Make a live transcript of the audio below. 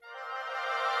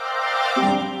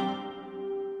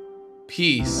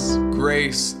Peace,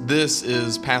 grace. This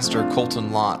is Pastor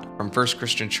Colton Lott from First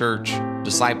Christian Church,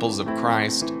 Disciples of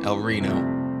Christ, El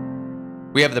Reno.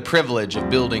 We have the privilege of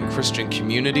building Christian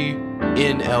community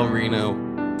in El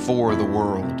Reno for the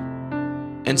world.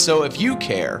 And so if you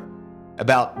care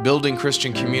about building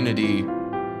Christian community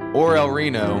or El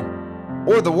Reno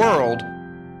or the world,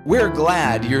 we're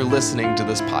glad you're listening to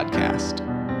this podcast.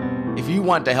 If you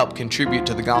want to help contribute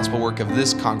to the gospel work of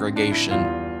this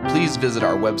congregation, please visit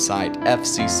our website,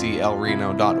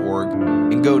 fcclreno.org,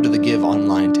 and go to the Give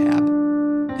Online tab.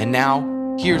 And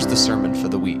now, here's the sermon for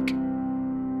the week.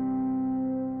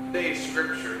 Today's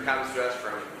scripture comes to us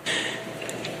from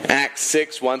Acts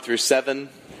 6, 1 through 7.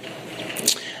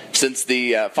 Since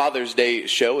the Father's Day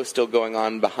show is still going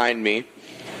on behind me,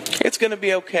 it's going to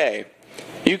be okay.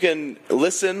 You can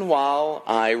listen while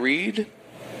I read,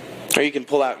 or you can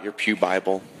pull out your pew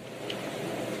Bible.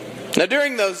 Now,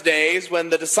 during those days, when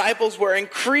the disciples were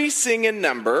increasing in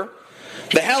number,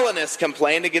 the Hellenists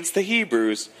complained against the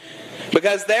Hebrews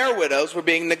because their widows were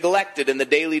being neglected in the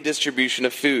daily distribution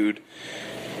of food.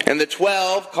 And the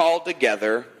 12 called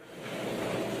together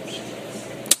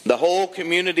the whole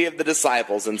community of the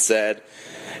disciples and said,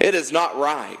 "It is not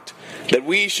right that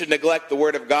we should neglect the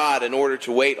word of God in order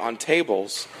to wait on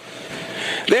tables.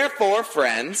 Therefore,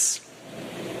 friends,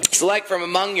 select from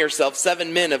among yourselves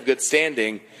 7 men of good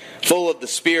standing, full of the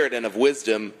Spirit and of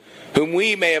wisdom, whom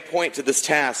we may appoint to this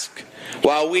task,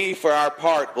 while we, for our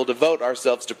part, will devote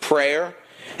ourselves to prayer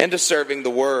and to serving the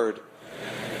word."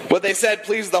 What they said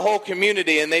pleased the whole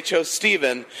community, and they chose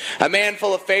Stephen, a man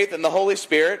full of faith and the Holy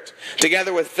Spirit,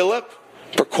 together with Philip,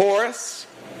 Prochorus,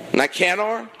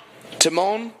 Nicanor,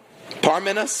 Timon,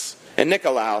 Parmenas, and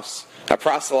Nicolaus, a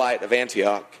proselyte of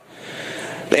Antioch.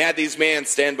 They had these men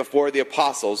stand before the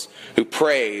apostles, who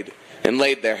prayed and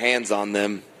laid their hands on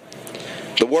them.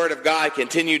 The word of God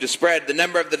continued to spread. The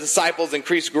number of the disciples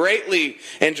increased greatly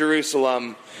in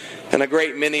Jerusalem, and a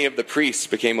great many of the priests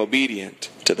became obedient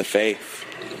to the faith.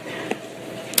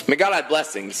 May God add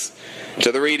blessings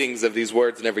to the readings of these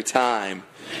words in every time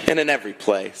and in every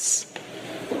place.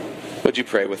 Would you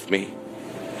pray with me?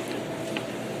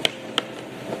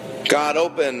 God,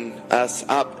 open us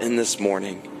up in this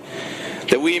morning,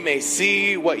 that we may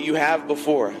see what you have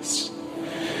before us,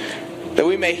 that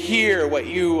we may hear what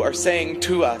you are saying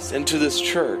to us and to this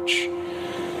church,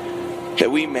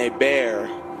 that we may bear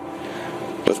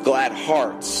with glad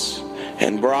hearts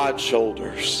and broad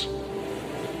shoulders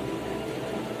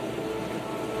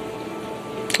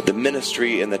the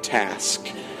ministry and the task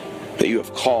that you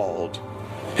have called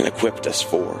and equipped us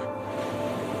for.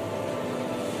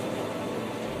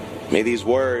 May these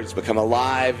words become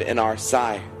alive in our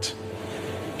sight,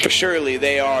 for surely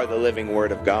they are the living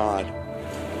word of God.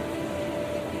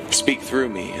 Speak through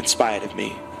me, in spite of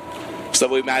me, so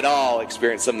that we might all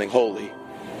experience something holy,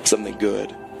 something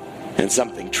good, and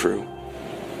something true.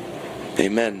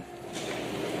 Amen.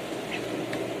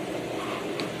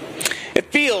 It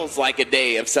feels like a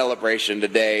day of celebration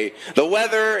today. The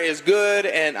weather is good,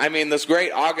 and this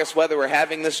great August weather we're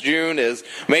having this June is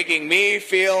making me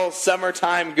feel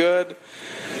summertime good.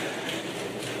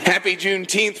 Happy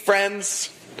Juneteenth, friends.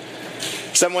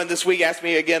 Someone this week asked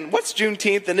me again, what's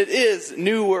Juneteenth? And it is a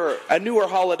newer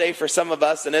holiday for some of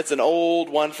us, and it's an old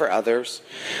one for others.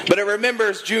 But it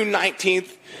remembers June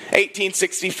 19th,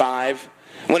 1865,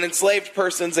 when enslaved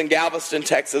persons in Galveston,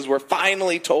 Texas were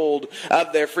finally told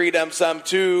of their freedom some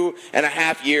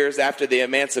 2.5 years after the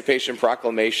Emancipation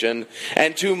Proclamation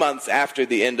and 2 months after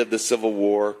the end of the Civil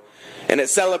War. And it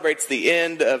celebrates the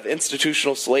end of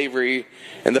institutional slavery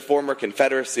in the former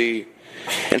Confederacy,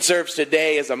 and serves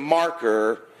today as a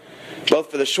marker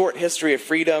both for the short history of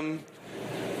freedom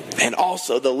and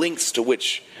also the lengths to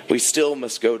which we still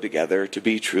must go together to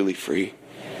be truly free.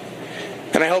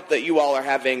 And I hope that you all are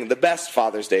having the best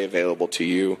Father's Day available to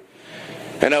you.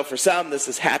 I know for some this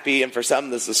is happy, and for some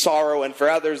this is sorrow, and for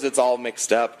others it's all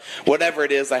mixed up. Whatever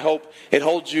it is, I hope it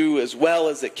holds you as well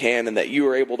as it can, and that you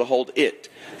are able to hold it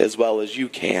as well as you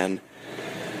can.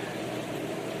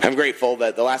 I'm grateful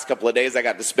that the last couple of days I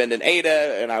got to spend in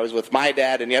Ada, and I was with my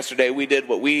dad, and yesterday we did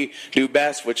what we do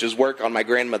best, which is work on my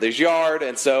grandmother's yard,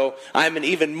 and so I'm an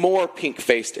even more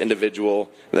pink-faced individual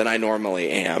than I normally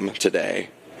am today.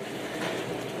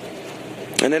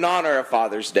 And in honor of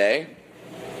Father's Day,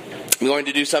 I'm going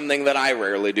to do something that I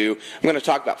rarely do. I'm going to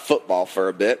talk about football for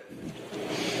a bit.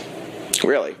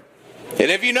 Really. And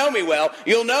if you know me well,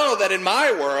 you'll know that in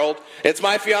my world, it's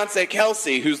my fiancée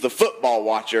Kelsey who's the football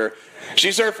watcher.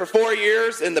 She served for 4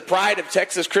 years in the Pride of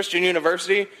Texas Christian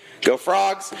University. Go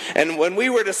Frogs. And when we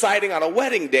were deciding on a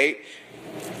wedding date,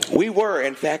 we were,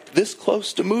 in fact, this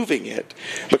close to moving it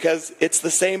because it's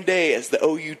the same day as the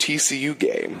OU-TCU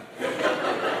game.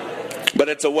 But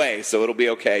it's away, so it'll be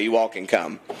okay. You all can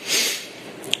come.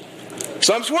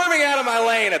 So I'm swerving out of my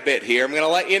lane a bit here. I'm going to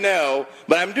let you know.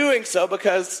 But I'm doing so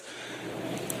because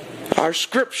our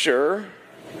scripture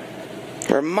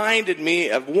reminded me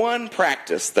of one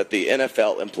practice that the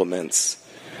NFL implements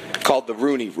called the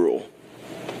Rooney Rule.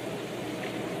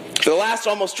 For the last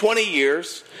almost 20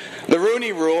 years, the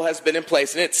Rooney Rule has been in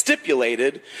place, and it's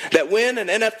stipulated that when an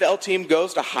NFL team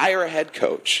goes to hire a head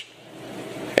coach,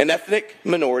 an ethnic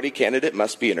minority candidate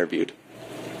must be interviewed.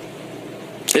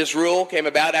 This rule came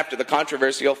about after the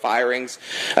controversial firings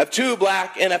of two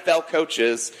black NFL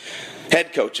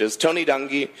head coaches, Tony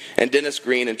Dungy and Dennis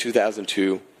Green in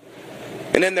 2002.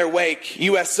 And in their wake,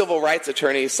 U.S. civil rights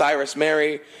attorneys Cyrus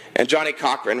Mehri and Johnnie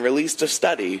Cochran released a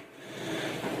study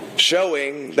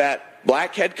showing that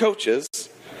black head coaches,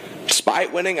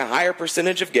 despite winning a higher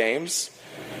percentage of games,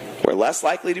 were less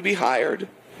likely to be hired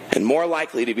and more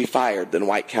likely to be fired than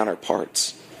white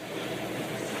counterparts.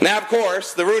 Now, of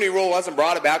course, the Rooney Rule wasn't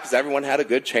brought about because everyone had a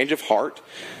good change of heart,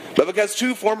 but because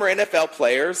two former NFL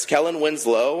players, Kellen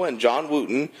Winslow and John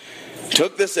Wooten,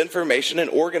 took this information and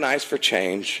organized for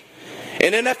change.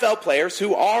 And NFL players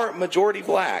who are majority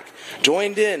black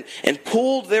joined in and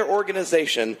pulled their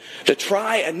organization to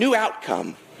try a new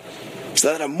outcome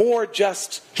so that a more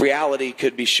just reality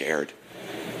could be shared.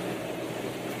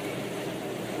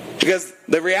 Because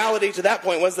the reality to that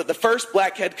point was that the first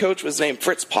black head coach was named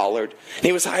Fritz Pollard, and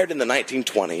he was hired in the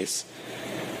 1920s.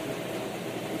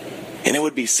 And it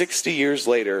would be 60 years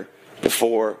later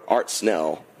before Art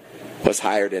Snell was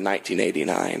hired in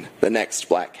 1989, the next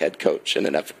black head coach in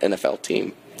an NFL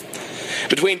team.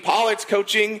 Between Pollard's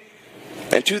coaching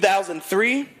and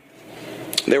 2003,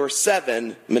 there were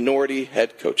 7 minority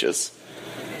head coaches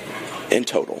in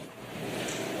total.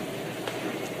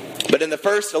 But in the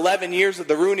first 11 years of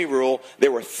the Rooney Rule,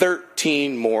 there were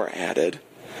 13 more added.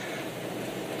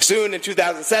 Soon in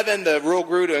 2007, the rule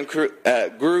grew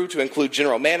to include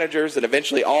general managers and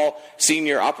eventually all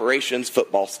senior operations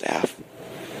football staff.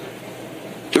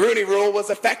 The Rooney Rule was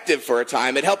effective for a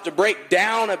time. It helped to break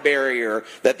down a barrier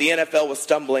that the NFL was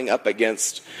stumbling up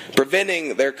against,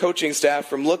 preventing their coaching staff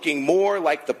from looking more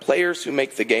like the players who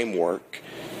make the game work,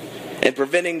 and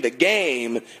preventing the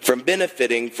game from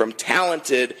benefiting from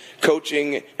talented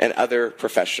coaching and other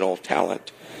professional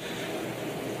talent.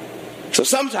 So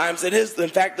sometimes it is, in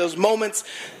fact, those moments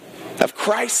of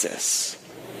crisis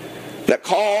that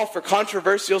call for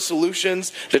controversial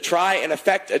solutions to try and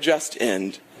effect a just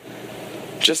end.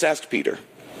 Just ask Peter.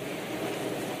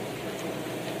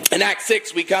 In Acts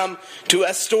 6, we come to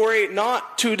a story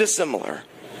not too dissimilar,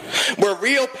 where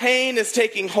real pain is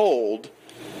taking hold,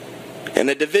 and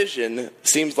a division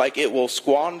seems like it will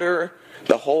squander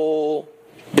the whole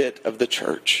bit of the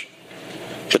church.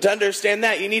 But to understand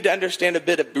that, you need to understand a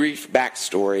bit of brief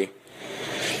backstory.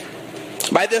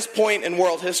 By this point in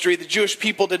world history, the Jewish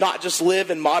people did not just live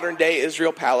in modern-day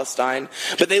Israel-Palestine,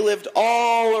 but they lived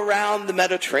all around the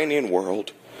Mediterranean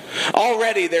world.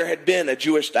 Already there had been a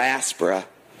Jewish diaspora,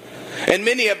 and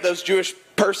many of those Jewish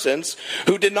persons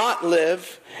who did not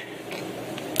live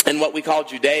in what we call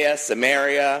Judea,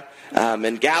 Samaria,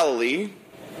 and Galilee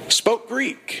spoke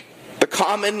Greek, the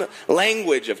common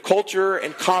language of culture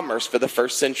and commerce for the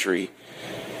first century.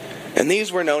 And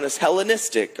these were known as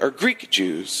Hellenistic or Greek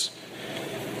Jews.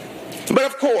 But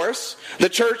of course, the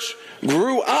church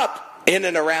grew up in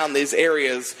and around these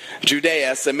areas,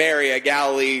 Judea, Samaria,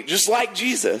 Galilee, just like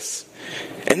Jesus.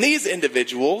 And these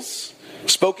individuals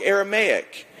spoke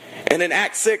Aramaic, and in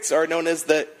Acts 6 are known as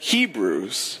the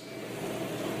Hebrews.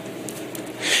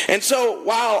 And so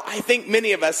while I think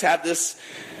many of us have this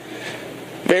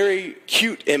very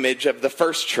cute image of the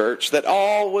first church, that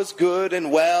all was good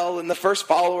and well, and the first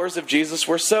followers of Jesus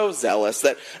were so zealous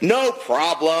that no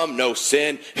problem, no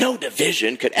sin, no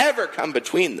division could ever come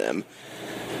between them,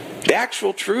 the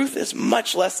actual truth is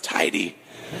much less tidy.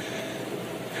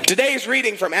 Today's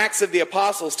reading from Acts of the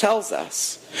Apostles tells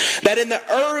us that in the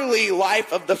early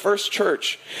life of the first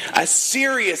church, a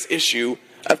serious issue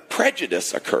of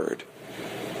prejudice occurred.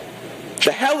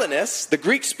 The Hellenists, the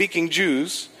Greek-speaking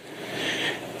Jews,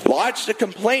 lodged a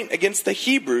complaint against the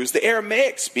Hebrews, the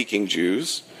Aramaic-speaking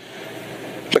Jews,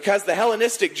 because the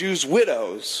Hellenistic Jews'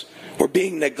 widows were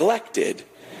being neglected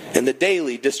in the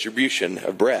daily distribution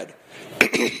of bread.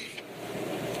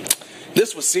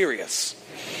 This was serious.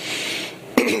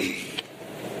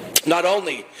 Not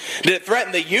only did it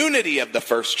threaten the unity of the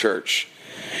first church,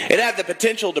 it had the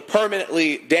potential to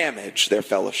permanently damage their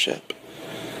fellowship.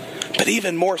 But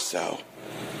even more so,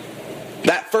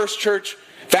 that first church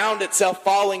found itself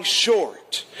falling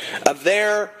short of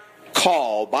their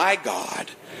call by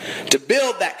God to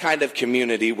build that kind of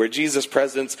community where Jesus'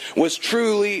 presence was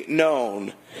truly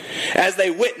known, as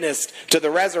they witnessed to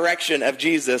the resurrection of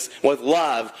Jesus with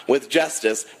love, with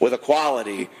justice, with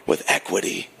equality, with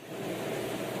equity.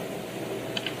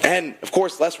 And, of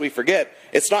course, lest we forget,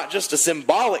 it's not just a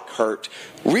symbolic hurt.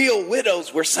 Real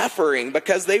widows were suffering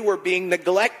because they were being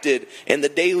neglected in the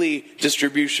daily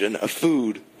distribution of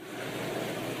food.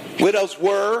 Widows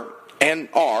were and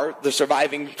are the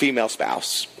surviving female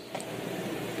spouse.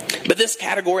 But this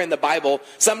category in the Bible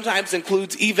sometimes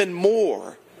includes even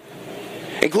more,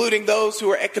 including those who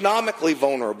are economically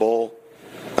vulnerable,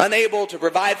 unable to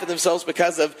provide for themselves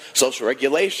because of social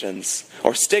regulations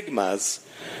or stigmas,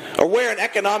 or where an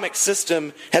economic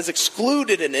system has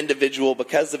excluded an individual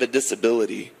because of a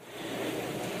disability.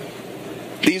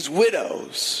 These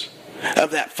widows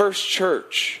of that first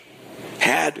church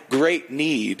had great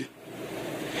need.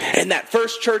 And that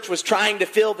first church was trying to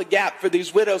fill the gap for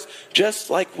these widows just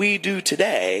like we do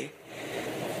today.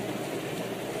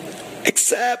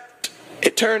 Except,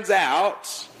 it turns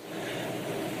out,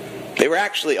 they were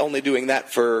actually only doing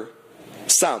that for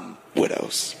some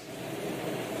widows.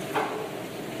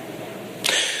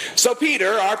 So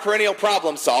Peter, our perennial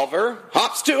problem solver,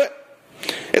 hops to it.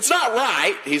 It's not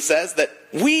right, he says, that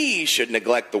we should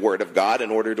neglect the word of God in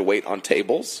order to wait on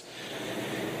tables.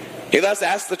 He thus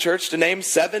asked the church to name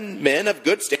 7 men of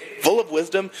good standing, full of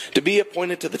wisdom, to be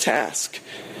appointed to the task.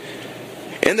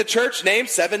 And the church named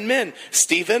 7 men: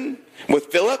 Stephen, with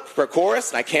Philip,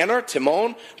 Prochorus, Nicanor,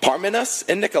 Timon, Parmenas,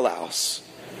 and Nicolaus.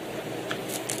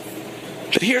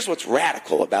 But here's what's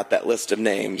radical about that list of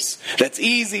names that's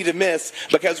easy to miss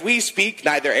because we speak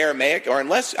neither Aramaic or,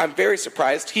 unless I'm very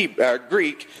surprised,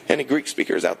 Greek. Any Greek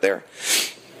speakers out there?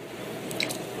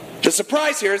 The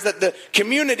surprise here is that the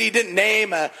community didn't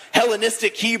name a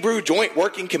Hellenistic Hebrew joint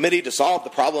working committee to solve the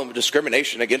problem of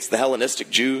discrimination against the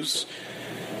Hellenistic Jews.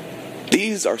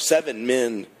 These are 7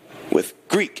 men with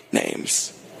Greek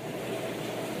names.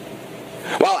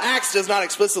 While Acts does not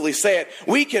explicitly say it,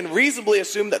 we can reasonably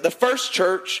assume that the first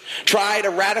church tried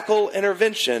a radical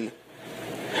intervention.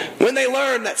 When they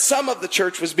learned that some of the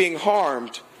church was being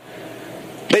harmed,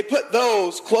 they put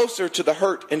those closer to the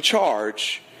hurt in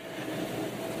charge.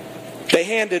 They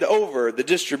handed over the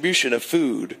distribution of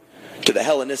food to the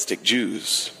Hellenistic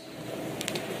Jews.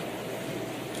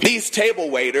 These table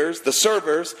waiters, the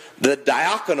servers, the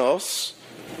diakonos,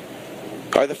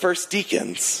 are the first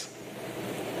deacons.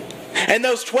 And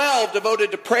those 12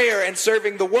 devoted to prayer and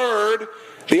serving the word,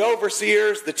 the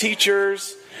overseers, the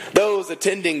teachers, those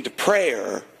attending to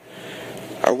prayer,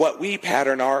 are what we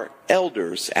pattern our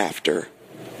elders after.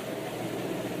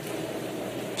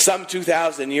 Some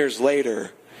 2,000 years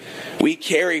later, we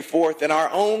carry forth in our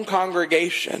own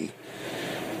congregation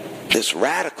this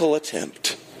radical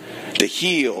attempt to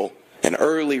heal an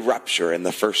early rupture in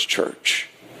the first church.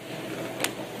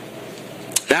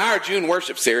 Now, our June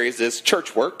worship series is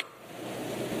Church Work.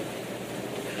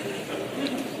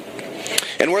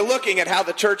 And we're looking at how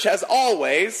the church has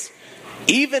always,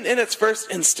 even in its first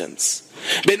instance,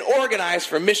 been organized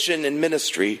for mission and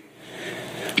ministry.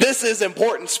 This is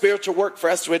important spiritual work for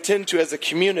us to attend to as a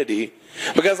community,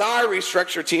 because our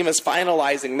restructure team is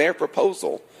finalizing their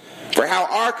proposal for how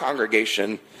our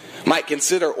congregation might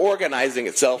consider organizing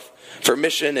itself for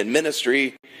mission and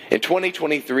ministry in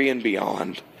 2023 and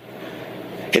beyond.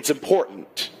 It's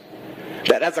important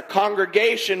that as a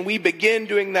congregation we begin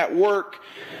doing that work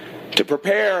to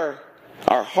prepare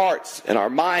our hearts and our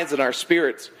minds and our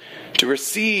spirits to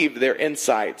receive their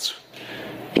insights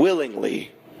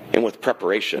willingly and with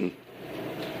preparation.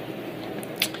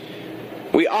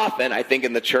 We often, I think,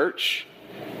 in the church,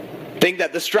 think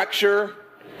that the structure,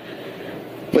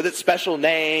 with its special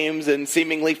names and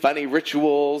seemingly funny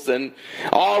rituals and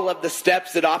all of the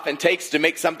steps it often takes to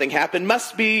make something happen,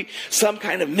 must be some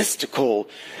kind of mystical,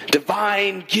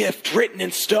 divine gift written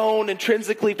in stone,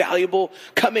 intrinsically valuable,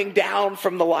 coming down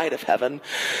from the light of heaven.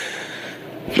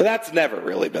 But that's never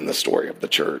really been the story of the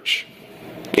church.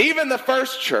 Even the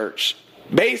first church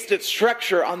based its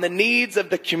structure on the needs of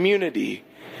the community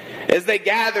as they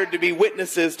gathered to be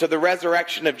witnesses to the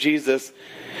resurrection of Jesus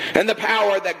and the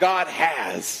power that God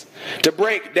has to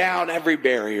break down every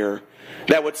barrier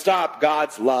that would stop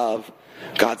God's love,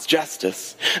 God's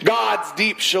justice, God's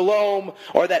deep shalom,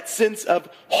 or that sense of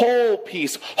whole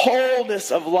peace,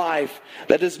 wholeness of life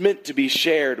that is meant to be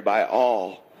shared by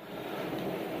all.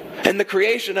 And the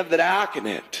creation of the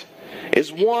diaconate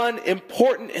is one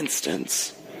important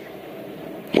instance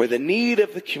where the need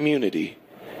of the community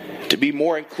to be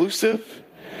more inclusive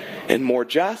and more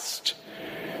just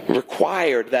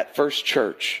required that first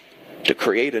church to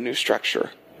create a new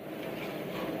structure.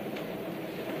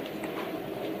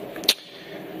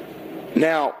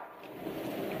 Now,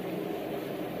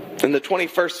 in the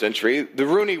 21st century, the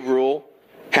Rooney Rule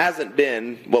hasn't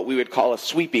been what we would call a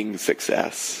sweeping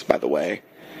success, by the way.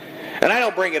 And I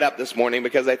don't bring it up this morning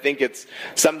because I think it's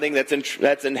something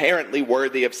that's inherently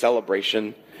worthy of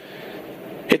celebration.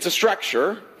 It's a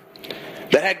structure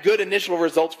that had good initial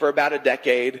results for about a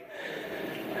decade,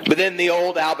 but then the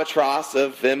old albatross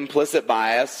of implicit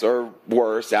bias, or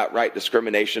worse, outright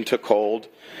discrimination, took hold.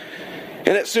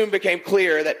 And it soon became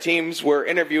clear that teams were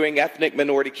interviewing ethnic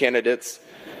minority candidates,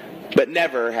 but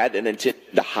never had an intent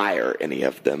to hire any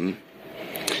of them.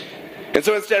 And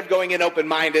so instead of going in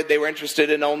open-minded, they were interested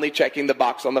in only checking the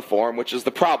box on the form, which is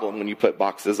the problem when you put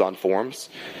boxes on forms,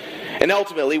 and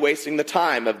ultimately wasting the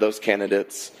time of those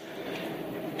candidates,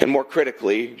 and more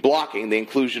critically, blocking the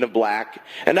inclusion of black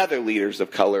and other leaders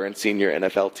of color in senior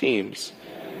NFL teams.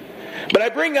 But I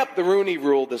bring up the Rooney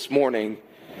Rule this morning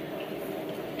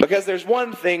because there's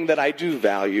one thing that I do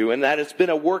value, and that it's been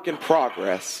a work in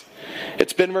progress.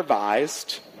 It's been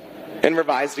revised and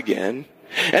revised again.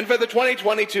 And for the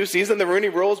 2022 season, the Rooney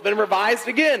Rule has been revised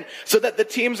again so that the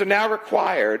teams are now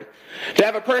required to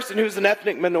have a person who's an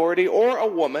ethnic minority or a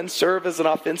woman serve as an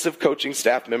offensive coaching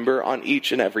staff member on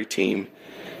each and every team.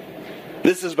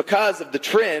 This is because of the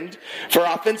trend for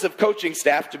offensive coaching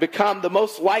staff to become the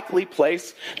most likely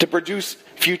place to produce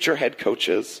future head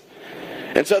coaches.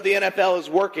 And so the NFL is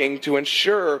working to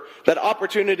ensure that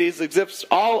opportunities exist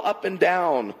all up and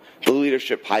down the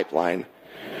leadership pipeline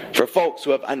for folks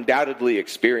who have undoubtedly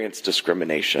experienced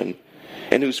discrimination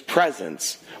and whose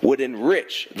presence would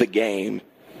enrich the game.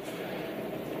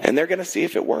 And they're going to see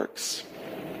if it works.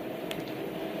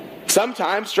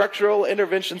 Sometimes structural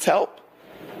interventions help.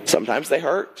 Sometimes they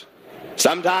hurt.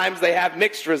 Sometimes they have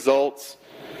mixed results.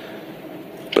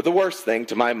 But the worst thing,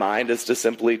 to my mind, is to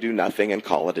simply do nothing and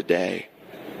call it a day.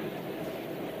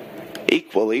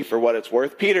 Equally, for what it's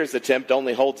worth, Peter's attempt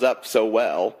only holds up so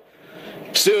well.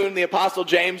 Soon, the Apostle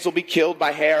James will be killed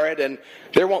by Herod, and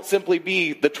there won't simply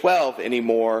be the 12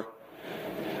 anymore.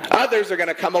 Others are going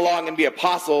to come along and be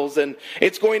apostles, and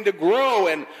it's going to grow,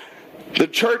 and the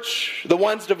church, the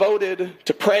ones devoted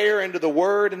to prayer and to the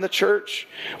word in the church,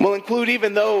 will include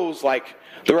even those like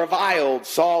the reviled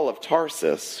Saul of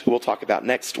Tarsus, who we'll talk about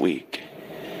next week.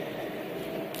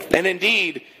 And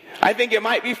indeed, I think it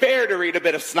might be fair to read a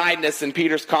bit of snideness in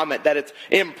Peter's comment that it's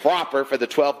improper for the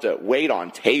 12 to wait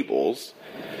on tables.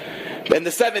 But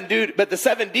the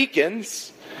seven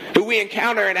deacons who we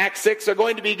encounter in Acts 6 are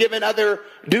going to be given other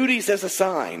duties as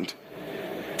assigned.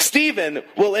 Stephen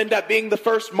will end up being the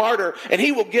first martyr, and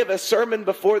he will give a sermon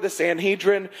before the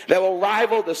Sanhedrin that will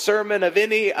rival the sermon of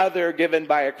any other given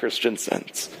by a Christian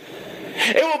since.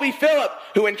 It will be Philip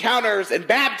who encounters and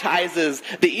baptizes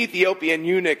the Ethiopian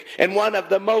eunuch in one of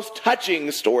the most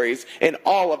touching stories in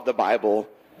all of the Bible.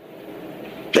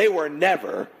 They were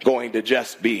never going to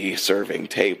just be serving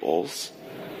tables.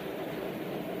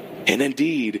 And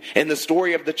indeed, in the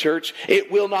story of the church,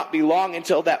 it will not be long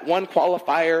until that one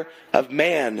qualifier of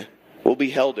man will be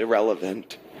held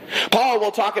irrelevant. Paul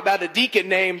will talk about a deacon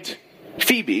named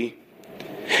Phoebe,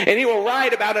 and he will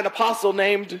write about an apostle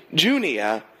named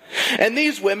Junia. And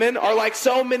these women are like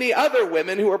so many other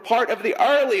women who are part of the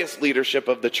earliest leadership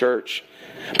of the church.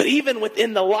 But even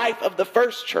within the life of the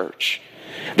first church,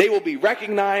 they will be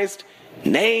recognized,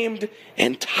 named,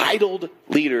 and titled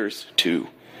leaders too.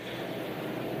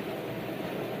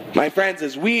 My friends,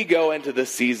 as we go into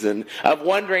this season of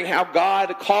wondering how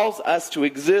God calls us to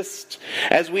exist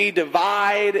as we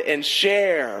divide and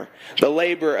share the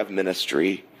labor of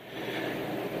ministry,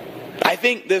 I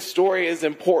think this story is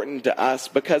important to us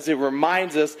because it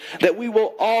reminds us that we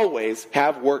will always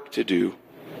have work to do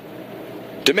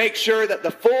to make sure that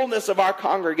the fullness of our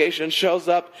congregation shows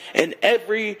up in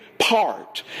every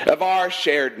part of our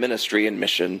shared ministry and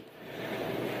mission.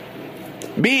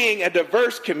 Being a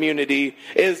diverse community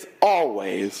is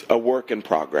always a work in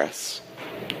progress.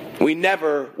 We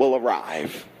never will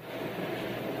arrive.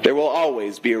 There will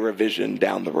always be a revision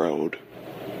down the road.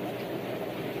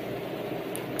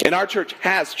 And our church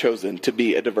has chosen to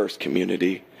be a diverse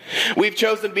community. We've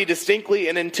chosen to be distinctly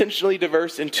and intentionally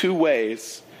diverse in two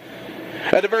ways.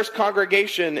 A diverse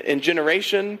congregation in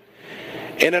generation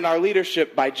and in our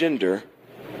leadership by gender.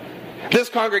 This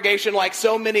congregation, like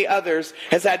so many others,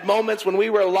 has had moments when we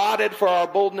were lauded for our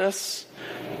boldness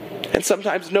and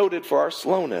sometimes noted for our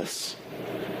slowness.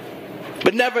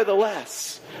 But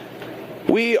nevertheless,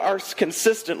 we are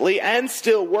consistently and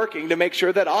still working to make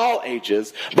sure that all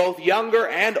ages, both younger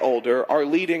and older, are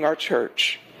leading our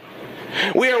church.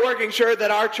 We are working sure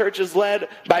that our church is led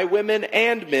by women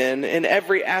and men in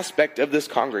every aspect of this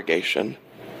congregation.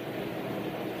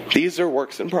 These are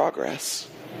works in progress.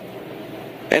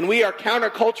 And we are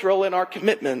countercultural in our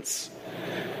commitments.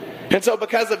 And so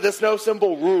because of this no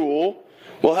simple rule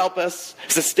will help us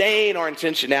sustain our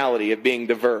intentionality of being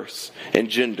diverse in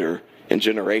gender and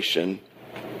generation.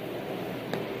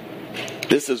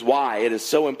 This is why it is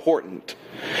so important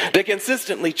to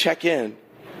consistently check in,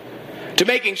 to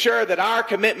making sure that our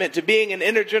commitment to being an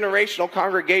intergenerational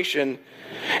congregation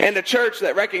and a church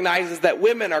that recognizes that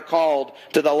women are called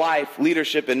to the life,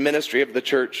 leadership, and ministry of the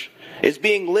church is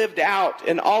being lived out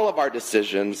in all of our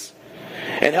decisions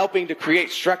and helping to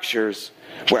create structures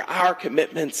where our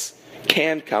commitments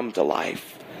can come to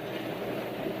life.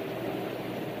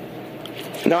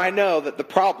 Now, I know that the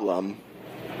problem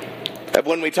of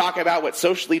when we talk about what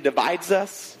socially divides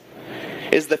us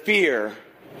is the fear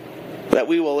that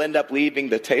we will end up leaving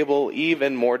the table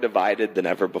even more divided than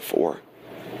ever before.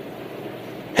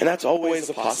 And that's always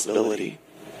a possibility.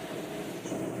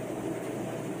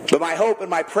 But my hope and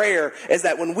my prayer is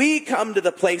that when we come to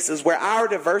the places where our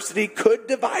diversity could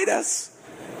divide us,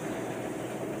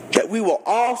 that we will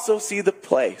also see the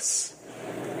place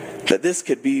that this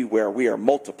could be where we are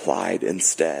multiplied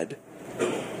instead.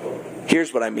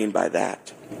 Here's what I mean by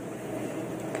that.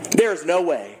 There's no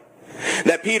way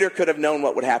that Peter could have known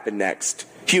what would happen next.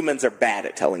 Humans are bad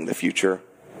at telling the future.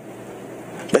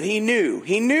 But he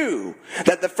knew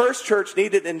that the first church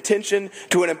needed attention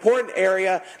to an important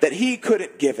area that he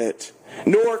couldn't give it,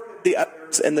 nor could the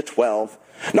others in the 12.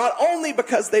 Not only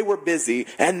because they were busy,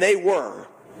 and they were,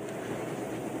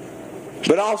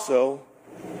 but also,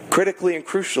 critically and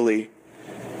crucially,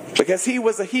 because he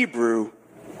was a Hebrew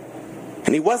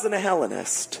and he wasn't a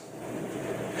Hellenist.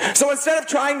 So instead of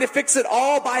trying to fix it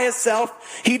all by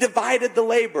himself, he divided the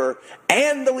labor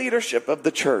and the leadership of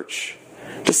the church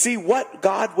to see what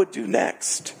God would do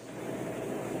next.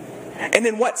 And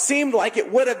in what seemed like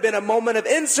it would have been a moment of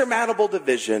insurmountable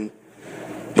division,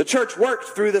 the church worked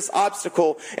through this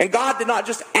obstacle, and God did not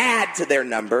just add to their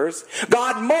numbers,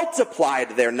 God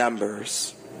multiplied their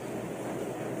numbers.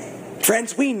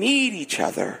 Friends, we need each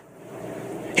other,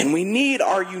 and we need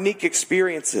our unique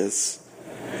experiences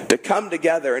to come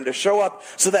together and to show up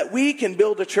so that we can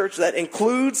build a church that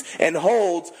includes and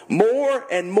holds more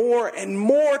and more and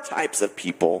more types of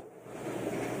people.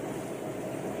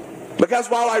 Because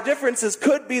while our differences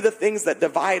could be the things that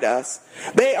divide us,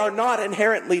 they are not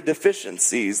inherently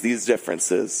deficiencies, these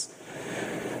differences.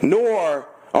 Nor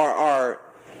are our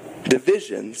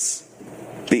divisions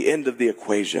the end of the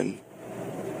equation.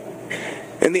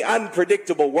 In the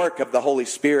unpredictable work of the Holy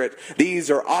Spirit, these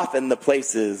are often the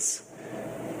places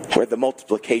where the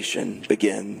multiplication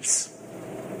begins.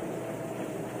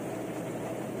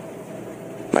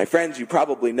 My friends, you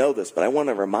probably know this, but I want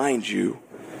to remind you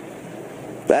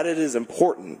that it is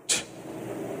important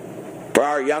for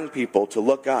our young people to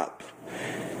look up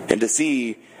and to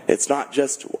see it's not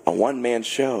just a one-man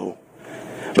show,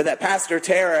 but that Pastor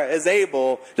Tara is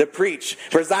able to preach,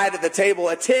 preside at the table,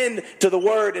 attend to the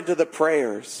word and to the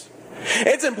prayers.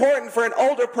 It's important for an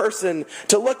older person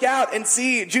to look out and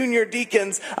see junior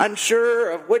deacons unsure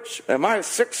of which, am I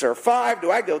 6 or 5? Do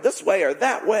I go this way or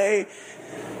that way?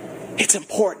 It's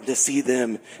important to see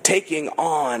them taking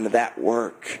on that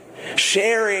work,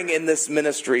 sharing in this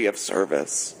ministry of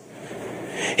service.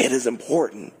 It is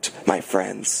important, my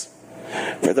friends,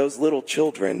 for those little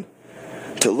children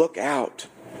to look out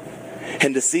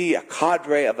and to see a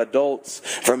cadre of adults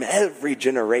from every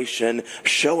generation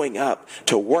showing up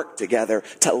to work together,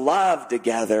 to love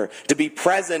together, to be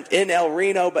present in El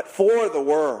Reno, but for the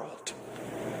world.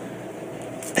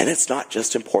 And it's not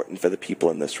just important for the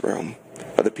people in this room,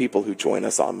 or the people who join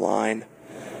us online.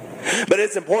 But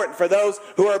it's important for those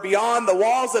who are beyond the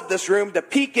walls of this room to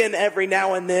peek in every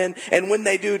now and then, and when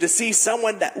they do, to see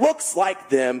someone that looks like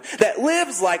them, that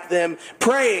lives like them,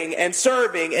 praying and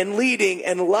serving and leading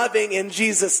and loving in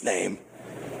Jesus' name.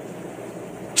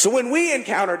 So when we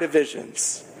encounter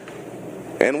divisions,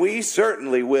 and we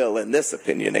certainly will in this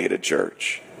opinionated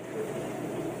church,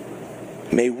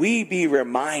 may we be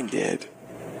reminded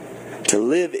to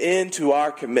live into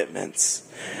our commitments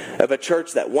of a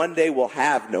church that one day will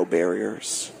have no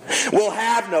barriers, will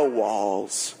have no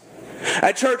walls.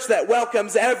 A church that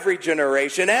welcomes every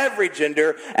generation, every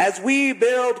gender, as we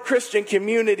build Christian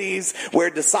communities where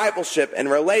discipleship and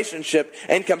relationship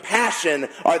and compassion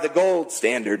are the gold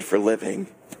standard for living.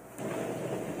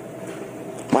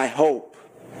 My hope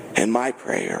and my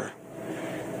prayer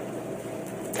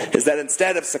is that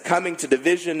instead of succumbing to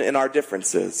division in our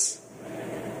differences,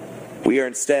 we are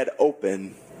instead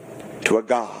open to a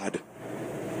God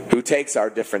who takes our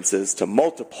differences to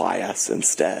multiply us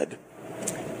instead.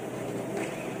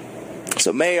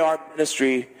 So may our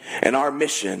ministry and our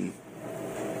mission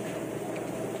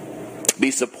be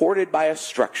supported by a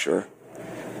structure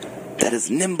that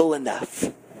is nimble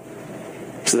enough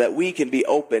so that we can be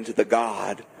open to the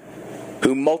God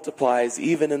who multiplies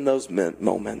even in those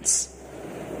moments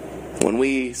when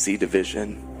we see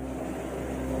division.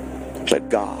 But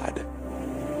God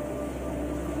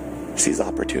sees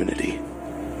opportunity.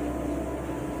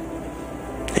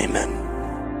 Amen.